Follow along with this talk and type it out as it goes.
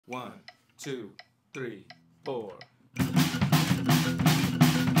1, 2, 3, 4.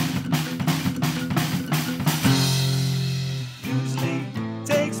 Usually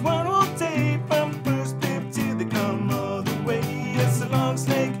takes one whole day from first pip till they come all the way. It's a long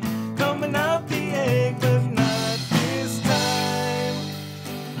snake coming out the egg, but not this time.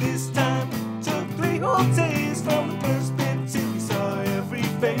 This time took 3 whole days from the first pip till we saw every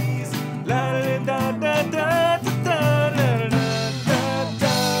face. La da da da da da da da da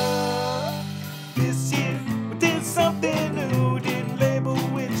da. This year we did something new, didn't label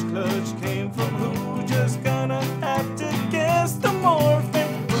which clutch came from who. Just gonna have to guess the morph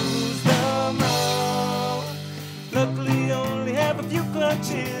and bruise them out. Luckily only have a few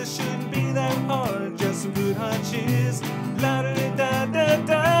clutches, shouldn't be that hard, just some good hunches. La da da da da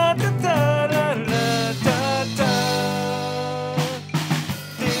da da da da da da.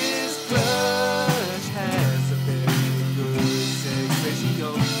 This clutch has a very good sex ratio.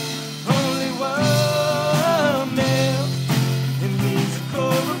 Only one male, it means a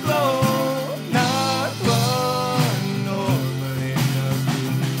clover blow, not one normally enough.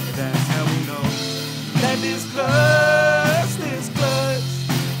 That's how we know that this clutch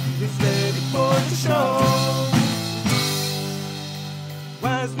is ready for the show.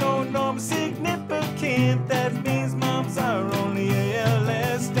 Why is no norm significant? That means moms are only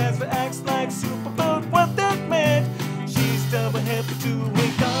ALS. Stands for acts like super, but what that meant? She's double hip with 2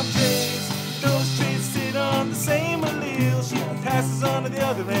 income traits. Those traits sit on the same allele. She passes on to the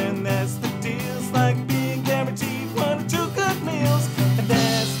other end. That's the deal. It's like being guaranteed 1 or 2 good meals, and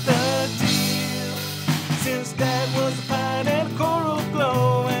that's the deal. Since that was a pine and a coral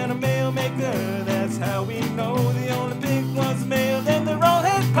glow and a male maker, that's how we know the only pink one's male. Then they're all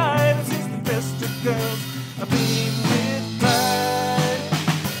head pie. This is the best of girls. I've been with pride.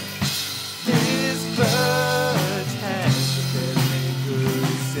 This clutch has a very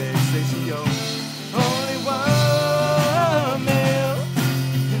good sex ratio. Only one male,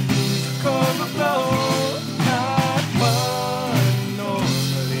 and he's a cover blow, not one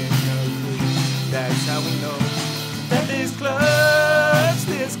normally enough. That's how we know that this clutch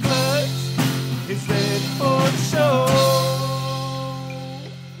is ready for the show.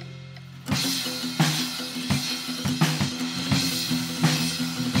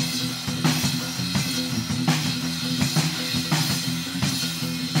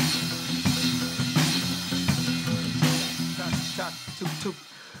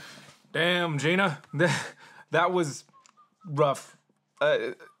 Damn, Gina, that was rough.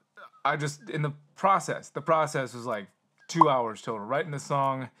 I just, in the process was like 2 hours total. Writing the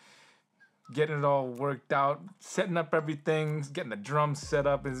song, getting it all worked out, setting up everything, getting the drums set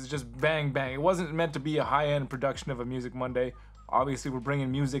up. It's just bang, bang. It wasn't meant to be a high-end production of a Music Monday. Obviously, we're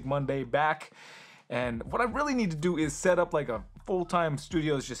bringing Music Monday back. And what I really need to do is set up like a full-time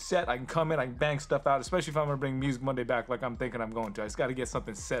studio is just set. I can come in, I can bang stuff out, especially if I'm gonna bring Music Monday back like I'm thinking I'm going to. I just gotta get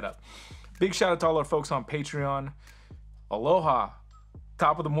something set up. Big shout out to all our folks on Patreon. Aloha.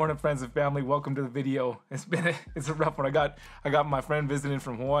 Top of the morning, friends and family. Welcome to the video. It's a rough one. I got my friend visiting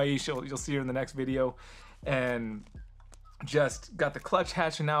from Hawaii. You'll see her in the next video. And just got the clutch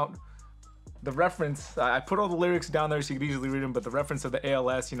hatching out. The reference, I put all the lyrics down there so you could easily read them, but the reference of the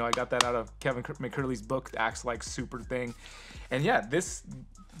ALS, you know, I got that out of Kevin McCurley's book, Acts Like Super thing. And yeah, this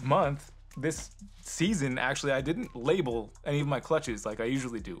month, this season, actually, I didn't label any of my clutches like I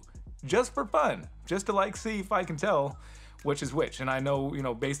usually do. Just for fun, just to like see if I can tell which is which. And I know, you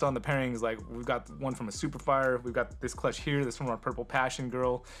know, based on the pairings, like we've got one from a Superfire, we've got this clutch here, this from our Purple Passion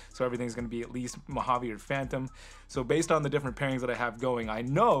Girl, so everything's gonna be at least Mojave or Phantom. So based on the different pairings that I have going, I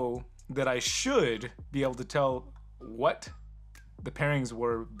know that I should be able to tell what the pairings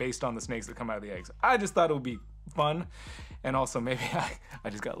were based on the snakes that come out of the eggs. I just thought it would be fun, and also maybe I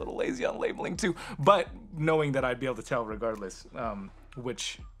just got a little lazy on labeling too, but knowing that I'd be able to tell regardless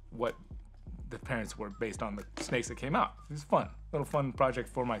what the parents were based on the snakes that came out. It was fun, little fun project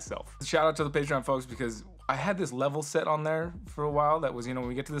for myself. Shout out to the Patreon folks, because I had this level set on there for a while that was, you know, when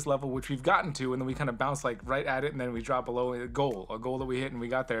we get to this level, which we've gotten to, and then we kind of bounce like right at it, and then we drop below a goal that we hit, and we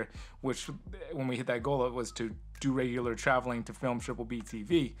got there, which when we hit that goal, it was to do regular traveling to film Triple B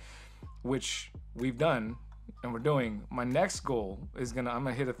TV, which we've done and we're doing. My next goal is I'm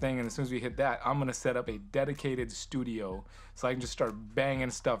gonna hit a thing, and as soon as we hit that, I'm gonna set up a dedicated studio so I can just start banging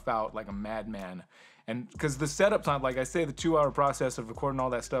stuff out like a madman. And because the setup time, like I say, the 2 hour process of recording all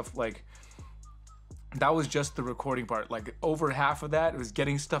that stuff, like that was just the recording part. Like over half of that was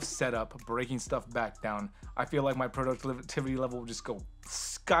getting stuff set up, breaking stuff back down. I feel like my productivity level will just go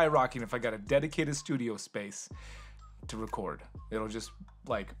skyrocketing if I got a dedicated studio space to record. It'll just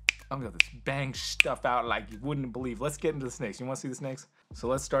like, I'm gonna just bang stuff out like you wouldn't believe. Let's get into the snakes. You wanna see the snakes? So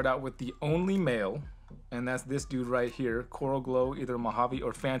let's start out with the only male, and that's this dude right here, Coral Glow, either Mojave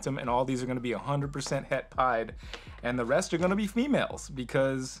or Phantom, and all these are gonna be 100% het pied, and the rest are gonna be females,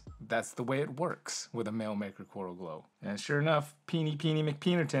 because that's the way it works with a male maker Coral Glow. And sure enough, Peeny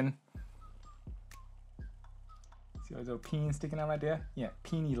McPeenerton. See those little peens sticking out right there? Yeah,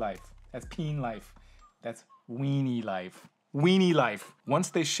 Peeny life. That's peen life. That's weenie life. Weenie life. Once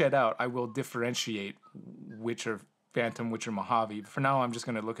they shed out, I will differentiate which are Phantom, which are Mojave. For now, I'm just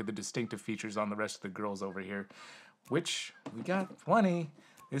gonna look at the distinctive features on the rest of the girls over here, which we got plenty.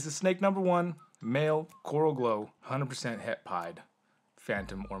 This is snake number 1, male, Coral Glow, 100% het pied,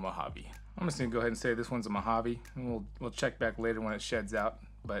 Phantom or Mojave. I'm just gonna go ahead and say this one's a Mojave, and we'll check back later when it sheds out.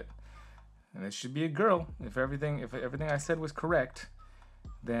 But and it should be a girl. If everything I said was correct,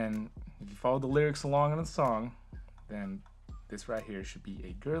 then if you follow the lyrics along in the song, then this right here should be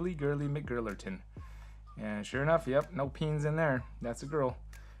a girly McGirlerton. And sure enough, yep, no peens in there. That's a girl.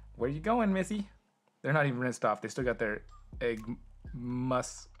 Where you going, Missy? They're not even rinsed off. They still got their egg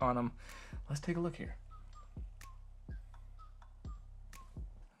muss on them. Let's take a look here.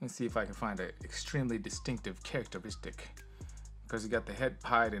 Let's see if I can find an extremely distinctive characteristic. Because you got the het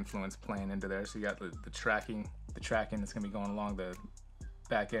pied influence playing into there. So you got the tracking that's gonna be going along the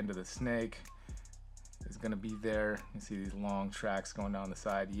back end of the snake. Is gonna be there. You see these long tracks going down the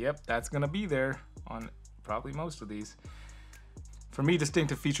side. Yep, that's gonna be there on probably most of these. For me,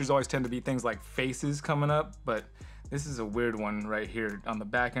 distinctive features always tend to be things like faces coming up, but this is a weird one right here. On the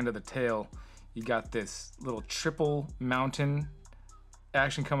back end of the tail, you got this little triple mountain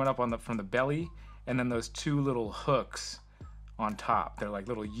action coming up from the belly, and then those 2 little hooks on top. They're like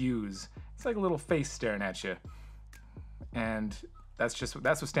little U's. It's like a little face staring at you. And that's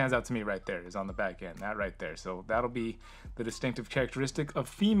what stands out to me right there, is on the back end, that right there. So that'll be the distinctive characteristic of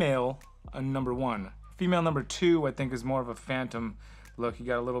female number 1. Female number 2, I think, is more of a Phantom look. You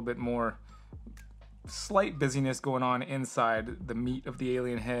got a little bit more slight busyness going on inside the meat of the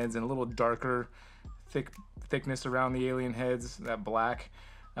alien heads, and a little darker thickness around the alien heads, that black.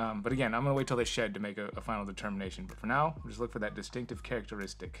 But again, I'm gonna wait till they shed to make a final determination. But for now, just look for that distinctive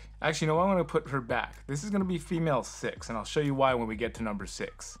characteristic. Actually, you know what? I'm gonna put her back. This is gonna be female 6, and I'll show you why when we get to number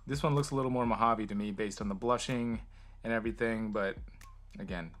 6. This one looks a little more Mojave to me based on the blushing and everything, but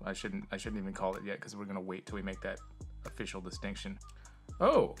again, I shouldn't even call it yet, because we're gonna wait till we make that official distinction.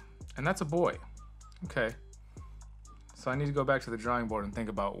 Oh, and that's a boy. Okay. So I need to go back to the drawing board and think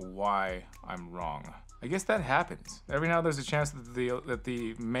about why I'm wrong. I guess that happens. Every now there's a chance that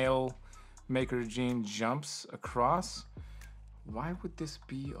the male maker gene jumps across. Why would this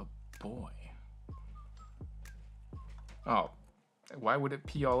be a boy? Oh, why would it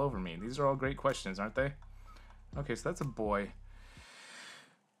pee all over me? These are all great questions, aren't they? Okay, so that's a boy.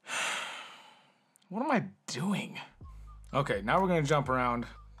 What am I doing? Okay, now we're gonna jump around.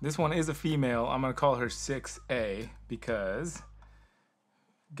 This one is a female. I'm gonna call her 6A because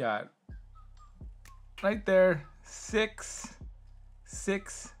got right there, 6A.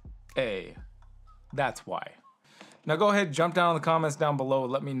 That's why. Now go ahead, jump down in the comments down below.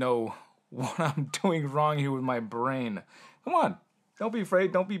 Let me know what I'm doing wrong here with my brain. Come on, don't be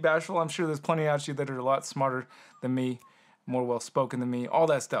afraid, don't be bashful. I'm sure there's plenty out you that are a lot smarter than me, more well-spoken than me, all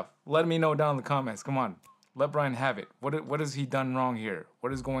that stuff. Let me know down in the comments, come on. Let Brian have it. What has he done wrong here?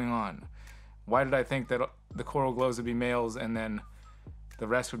 What is going on? Why did I think that the Coral Glows would be males and then the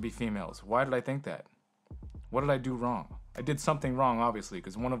rest would be females? Why did I think that? What did I do wrong? I did something wrong, obviously,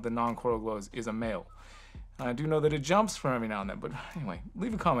 because one of the non-Coral Glows is a male. I do know that it jumps from every now and then, but anyway,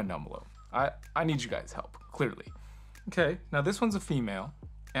 leave a comment down below. I need you guys' help, clearly. Okay, now this one's a female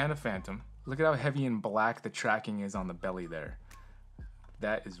and a Phantom. Look at how heavy and black the tracking is on the belly there.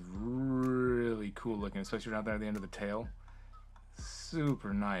 That is really cool looking, especially around there at the end of the tail.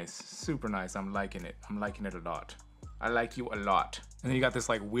 Super nice, super nice. I'm liking it. I'm liking it a lot. I like you a lot. And then you got this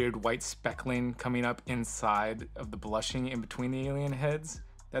like weird white speckling coming up inside of the blushing in between the alien heads.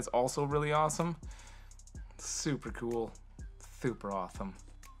 That's also really awesome. Super cool, super awesome.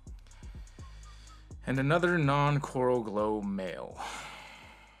 And another non-Coral Glow male.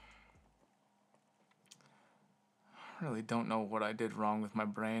 I really don't know what I did wrong with my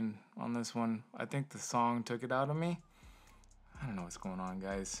brain on this one. I think the song took it out of me. I don't know what's going on,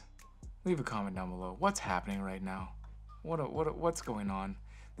 guys. Leave a comment down below. What's happening right now? What's going on?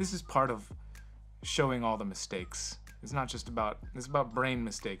 This is part of showing all the mistakes. It's not just about, it's about brain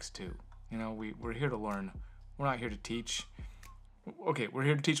mistakes too. You know, we're here to learn. We're not here to teach. Okay, we're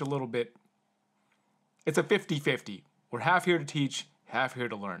here to teach a little bit. It's a 50-50. We're half here to teach, half here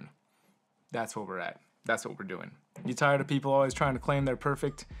to learn. That's what we're at. That's what we're doing. You tired of people always trying to claim they're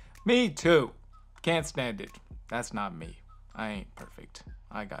perfect? Me too. Can't stand it. That's not me. I ain't perfect.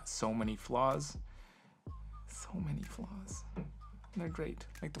 I got so many flaws. So many flaws. They're great.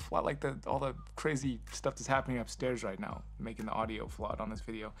 Like the flaw, like all the crazy stuff that's happening upstairs right now, making the audio flawed on this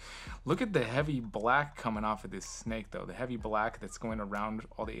video. Look at the heavy black coming off of this snake though. The heavy black that's going around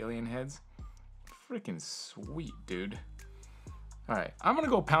all the alien heads. Freaking sweet, dude. All right, I'm gonna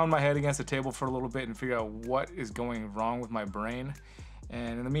go pound my head against the table for a little bit and figure out what is going wrong with my brain.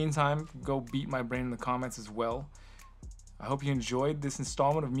 And in the meantime, go beat my brain in the comments as well. I hope you enjoyed this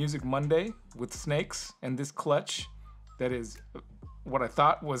installment of Music Monday with snakes and this clutch that is what I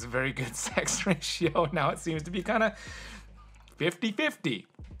thought was a very good sex ratio. Now it seems to be kind of 50-50.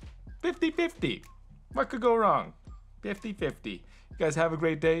 50-50. What could go wrong? 50-50. You guys have a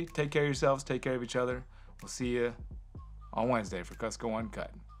great day. Take care of yourselves. Take care of each other. We'll see you on Wednesday for Kusko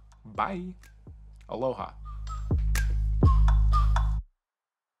Uncut. Bye. Aloha.